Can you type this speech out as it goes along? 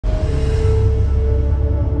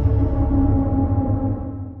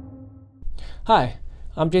Hi,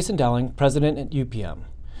 I'm Jason Dowling, President at UPM.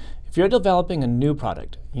 If you're developing a new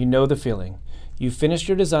product, you know the feeling. You finished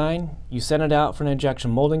your design, you send it out for an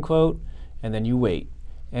injection molding quote, and then you wait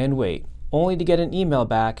and wait, only to get an email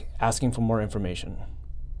back asking for more information.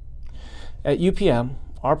 At UPM,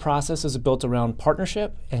 our process is built around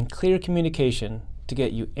partnership and clear communication to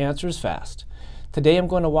get you answers fast. Today I'm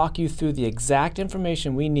going to walk you through the exact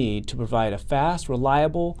information we need to provide a fast,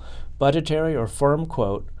 reliable, budgetary or firm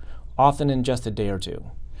quote, often in just a day or two.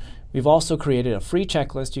 We've also created a free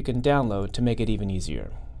checklist you can download to make it even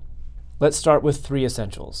easier. Let's start with 3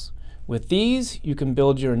 essentials. With these, you can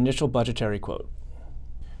build your initial budgetary quote.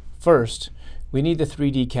 First, we need the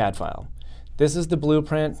 3D CAD file. This is the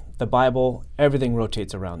blueprint, the Bible, everything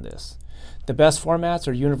rotates around this. The best formats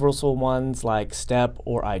are universal ones like STEP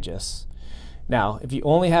or IGES. Now, if you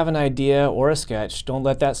only have an idea or a sketch, don't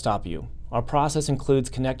let that stop you. Our process includes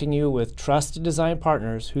connecting you with trusted design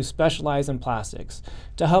partners who specialize in plastics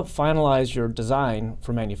to help finalize your design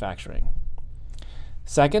for manufacturing.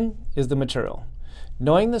 Second is the material.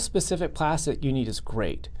 Knowing the specific plastic you need is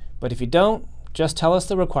great, but if you don't, just tell us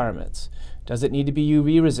the requirements. Does it need to be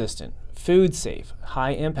UV resistant, food safe,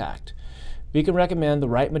 high impact? We can recommend the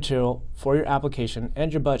right material for your application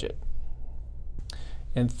and your budget.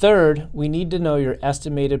 And third, we need to know your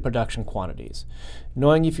estimated production quantities.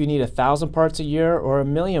 Knowing if you need 1,000 parts a year or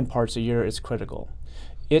 1,000,000 parts a year is critical.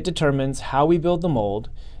 It determines how we build the mold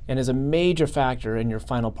and is a major factor in your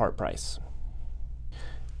final part price.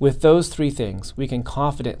 With those 3 things, we can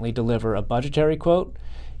confidently deliver a budgetary quote.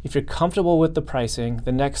 If you're comfortable with the pricing,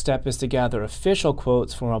 the next step is to gather official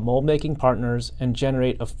quotes from our mold making partners and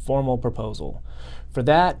generate a formal proposal. For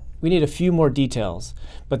that, we need a few more details,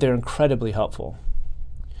 but they're incredibly helpful.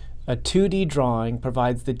 A 2D drawing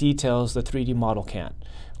provides the details the 3D model can't,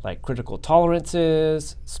 like critical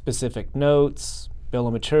tolerances, specific notes, bill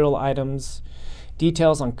of material items.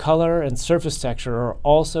 Details on color and surface texture are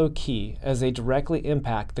also key as they directly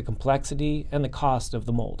impact the complexity and the cost of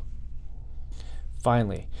the mold.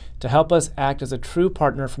 Finally, to help us act as a true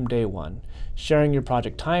partner from day one, sharing your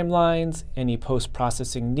project timelines, any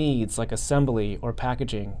post-processing needs like assembly or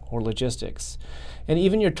packaging or logistics, and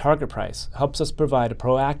even your target price helps us provide a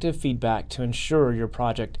proactive feedback to ensure your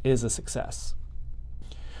project is a success.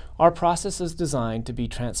 Our process is designed to be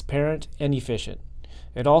transparent and efficient.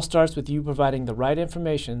 It all starts with you providing the right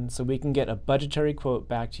information so we can get a budgetary quote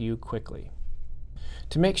back to you quickly.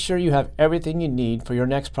 To make sure you have everything you need for your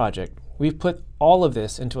next project, we've put all of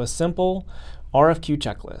this into a simple RFQ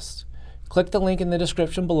checklist. Click the link in the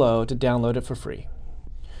description below to download it for free.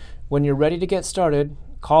 When you're ready to get started,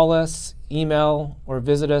 call us, email, or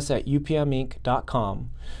visit us at upminc.com.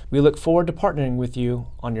 We look forward to partnering with you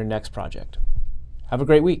on your next project. Have a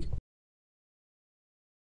great week.